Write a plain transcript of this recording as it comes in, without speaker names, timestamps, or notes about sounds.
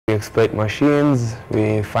We exploit machines,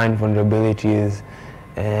 we find vulnerabilities,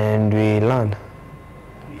 and we learn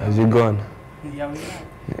as we go on. Yeah, we learn.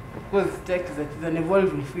 Because tech is an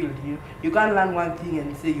evolving field. You can't learn one thing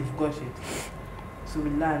and say you've got it. So we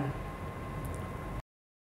learn.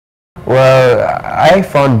 Well, I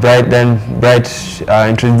found Bright, then Bright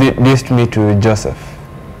introduced me to Joseph.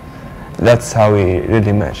 That's how we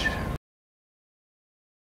really met.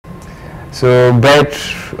 So Bright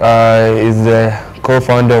is the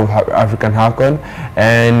co-founder of African Hackon,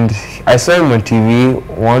 and I saw him on TV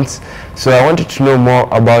once, so I wanted to know more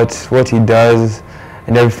about what he does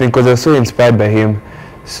and everything, because I was so inspired by him.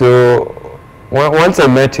 So once I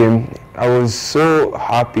met him, I was so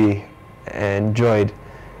happy and joyed,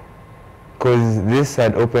 because this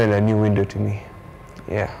had opened a new window to me.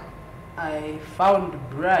 Yeah. I found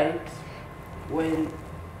Bright when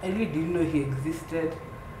I really didn't know he existed.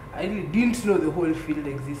 I really didn't know the whole field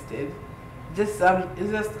existed. It's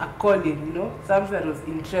just a calling, something that was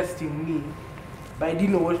interesting me, but I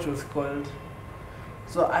didn't know what it was called.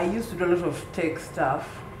 So I used to do a lot of tech stuff,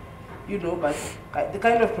 but the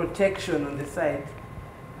kind of protection on the side,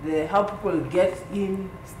 how people get in,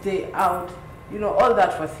 stay out, all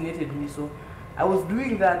that fascinated me. So I was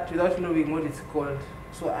doing that without knowing what it's called.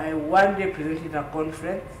 So I one day presented at a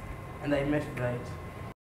conference and I met Bright.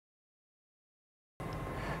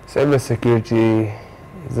 Cybersecurity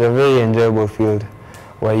is a very enjoyable field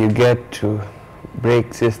where you get to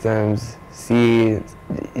break systems, see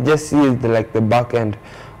the back end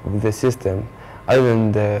of the system,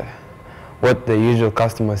 other than what the usual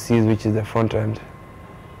customer sees, which is the front end.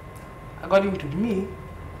 According to me,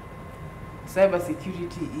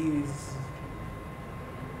 cybersecurity is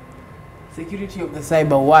security of the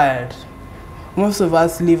cyber world. Most of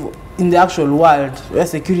us live in the actual world where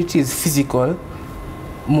security is physical,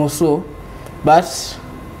 more so, but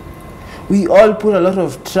we all put a lot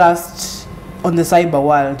of trust on the cyber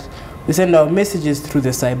world. We send our messages through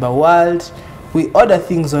the cyber world. We order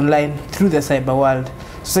things online through the cyber world.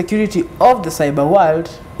 So security of the cyber world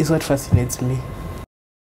is what fascinates me.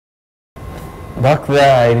 Back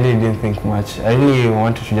there, I really didn't think much. I really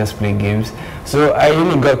wanted to just play games. So I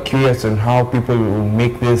really got curious on how people would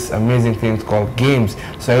make these amazing things called games.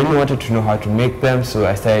 So I really wanted to know how to make them, so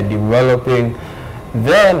I started developing.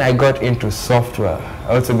 Then I got into software.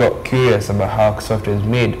 I also got curious about how software is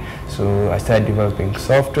made. So I started developing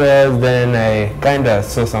software. Then I kind of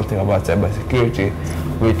saw something about cybersecurity,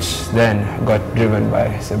 which then got driven by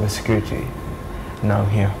cybersecurity. Now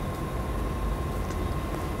here.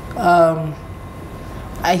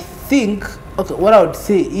 I think, what I would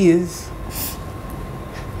say is,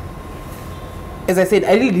 as I said,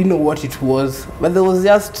 I really didn't know what it was, but there was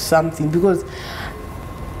just something, because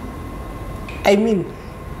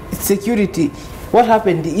it's security. What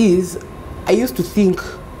happened is, I used to think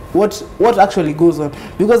what actually goes on,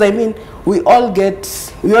 because we all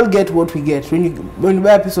get what we get. When you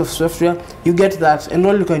buy a piece of software, you get that, and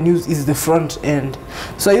all you can use is the front end.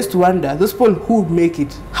 So I used to wonder, those people who make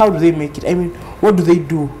it, how do they make it? What do they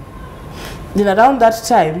do? Then around that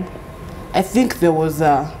time, I think there was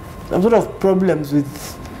some sort of problems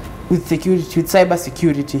with security, with cyber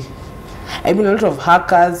security. A lot of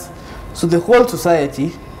hackers. So the whole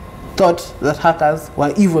society thought that hackers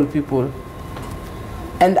were evil people.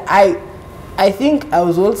 And I think I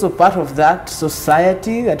was also part of that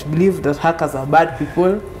society that believed that hackers are bad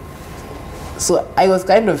people. So I was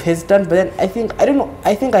kind of hesitant, but then I think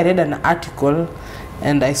I read an article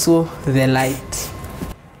and I saw the light.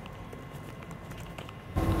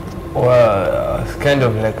 Well, it's kind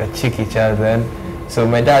of like a cheeky child then. So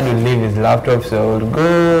my dad would leave his laptop, so I would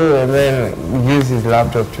go and then use his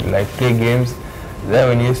laptop to play games. Then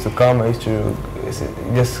when he used to come, I used to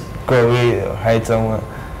just go away or hide somewhere.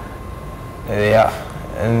 Yeah,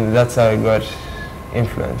 and that's how I got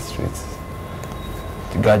influenced with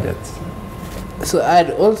the gadgets. So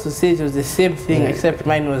I'd also say it was the same thing, except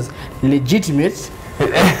mine was legitimate.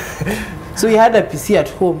 So we had a PC at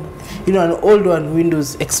home, an old one,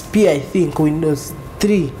 Windows XP, I think, Windows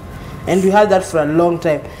 3. And we had that for a long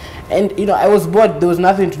time. And I was bored, there was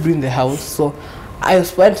nothing to do in the house, so I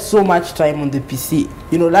spent so much time on the PC,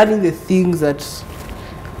 learning the things that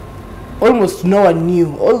almost no one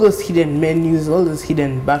knew, all those hidden menus, all those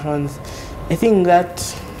hidden buttons. I think that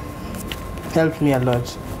helped me a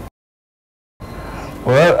lot.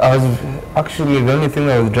 Well, actually the only thing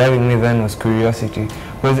that was driving me then was curiosity,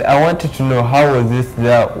 because I wanted to know how was this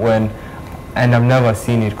there when, and I've never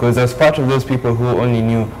seen it, because I was part of those people who only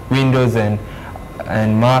knew Windows and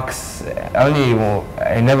Macs.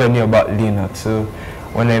 I never knew about Linux. So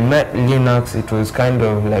when I met Linux, it was kind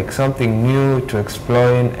of like something new to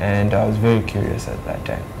exploring, and I was very curious at that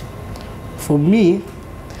time. For me,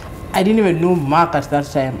 I didn't even know Mac at that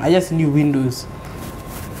time. I just knew Windows.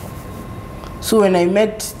 So when I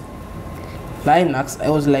met Linux, I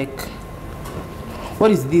was like,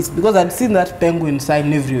 what is this? Because I'd seen that penguin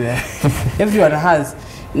sign everywhere. Everyone has.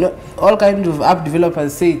 You know, all kinds of app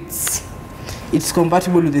developers say it's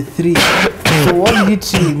compatible with the 3. So what did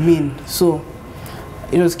it really mean? So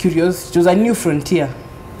it was curious. It was a new frontier.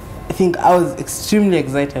 I think I was extremely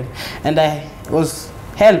excited, and I was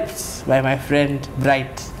helped by my friend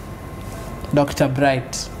Bright, Dr.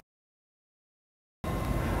 Bright.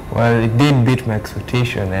 Well, it did beat my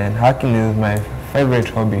expectation, and hacking is my favorite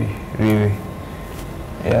hobby, really.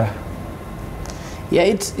 Yeah. Yeah,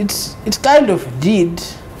 it kind of did,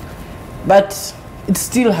 but it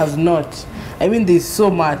still has not. I mean, there's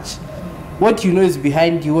so much. What you know is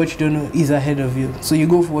behind you, what you don't know is ahead of you. So you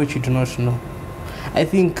go for what you do not know. I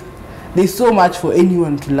think there's so much for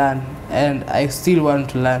anyone to learn, and I still want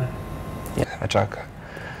to learn. Yeah, attacker.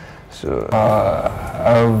 So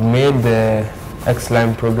I've made the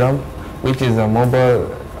Xlime program, which is a mobile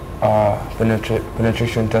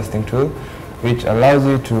penetration testing tool, which allows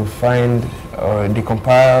you to find or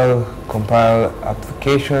compile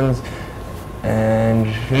applications and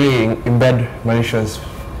really embed malicious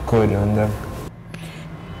code on them.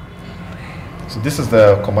 So this is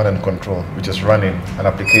the command and control, which is running an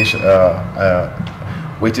application,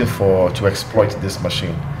 waiting to exploit this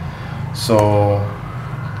machine. So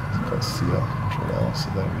let's see so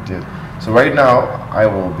that we did. So right now, I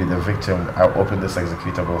will be the victim. I'll open this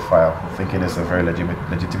executable file, thinking it's a very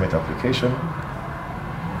legitimate application.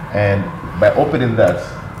 And by opening that,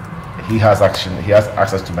 he has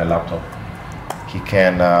access to my laptop. He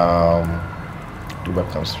can do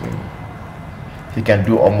webcam stream. He can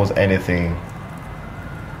do almost anything.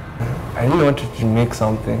 I really wanted to make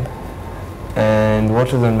something, and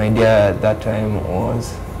what was on my idea at that time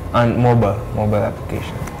was a mobile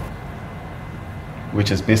application,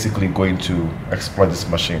 which is basically going to exploit this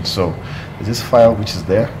machine. So this file which is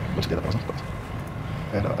there, go together,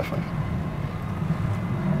 and F5.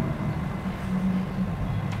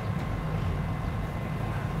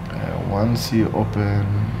 Once you open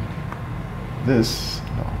this,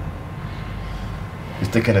 no, he's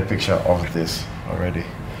taking a picture of this already.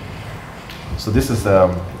 So this is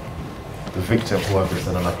the victim who has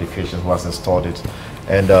visited an application, who has installed it.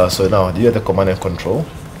 And so now you have the command and control.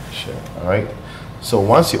 Sure. All right. So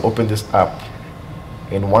once you open this app,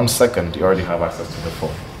 in 1 second, you already have access to the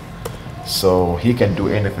phone. So he can do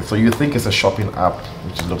anything. So you think it's a shopping app,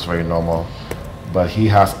 which looks very normal, but he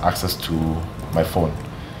has access to my phone.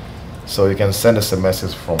 So you can send us a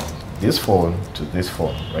message from this phone to this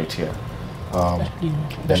phone right here. Okay.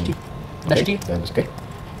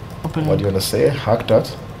 Open what do you want to say? Hack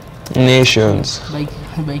that? Nations. By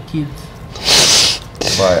kids.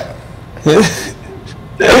 By.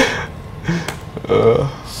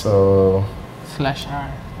 So. /r.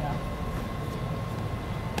 Yeah.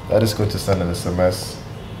 That is going to send an SMS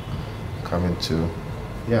coming to.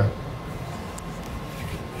 Yeah.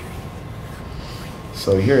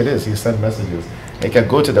 So here it is. He sent messages. You can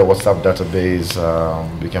go to the WhatsApp database.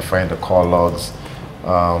 You can find the call logs.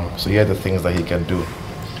 So here are the things that he can do.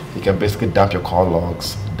 He can basically dump your call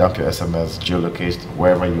logs, dump your SMS, geolocate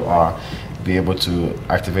wherever you are, be able to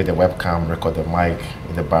activate the webcam, record the mic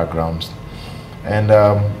in the background, and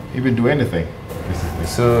even do anything, basically.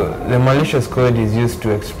 So the malicious code is used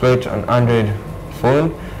to exploit an Android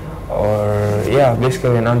phone, or yeah,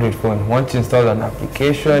 basically an Android phone. Once you install an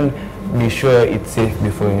application, be sure it's safe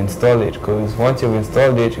before you install it, because once you've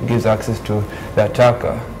installed it, it gives access to the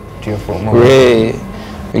attacker to your phone. Great.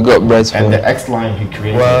 We got Bright's phone. And the Xlime he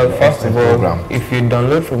created. Well, first of all, program. if you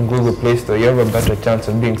download from Google Play Store, you have a better chance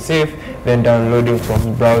of being safe than downloading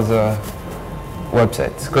from browser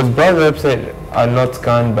websites. Because browser websites are not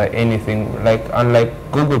scanned by anything, unlike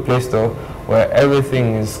Google Play Store, where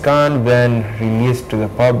everything is scanned, then released to the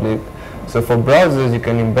public. So for browsers, you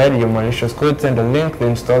can embed your malicious code, send a link, they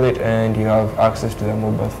install it, and you have access to the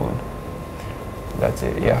mobile phone. That's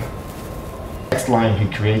it, yeah. Xlime he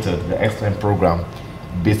created, the Xlime program,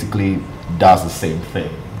 basically does the same thing.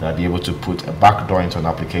 That be able to put a backdoor into an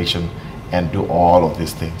application and do all of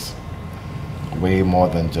these things. Way more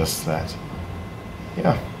than just that.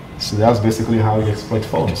 Yeah. So that's basically how you exploit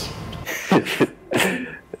phones.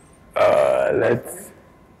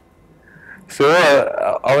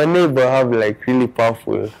 Our neighbor have really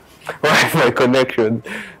powerful Wi-Fi connection.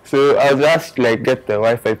 So I was asked to get the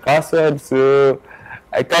Wi-Fi password. So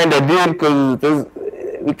I kind of did, because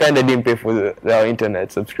we kind of didn't pay for our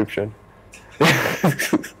internet subscription.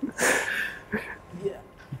 Yeah,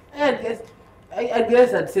 I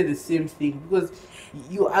guess I'd say the same thing because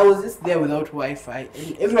I was just there without Wi-Fi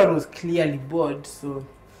and everyone was clearly bored, so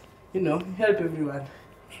help everyone.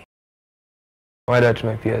 Why not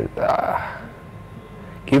my peers?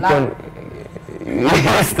 Keep Learn. on.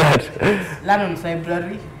 Start. Learn on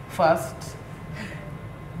library first,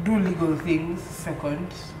 do legal things second,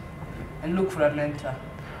 and look for a mentor.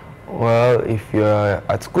 Well, if you're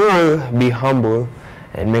at school, be humble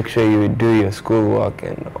and make sure you do your schoolwork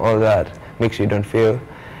and all that. Make sure you don't fail.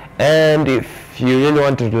 And if you really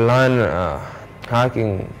want to learn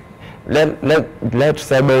hacking, let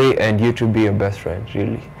Cybery and YouTube be your best friends,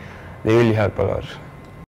 really. They really help a lot.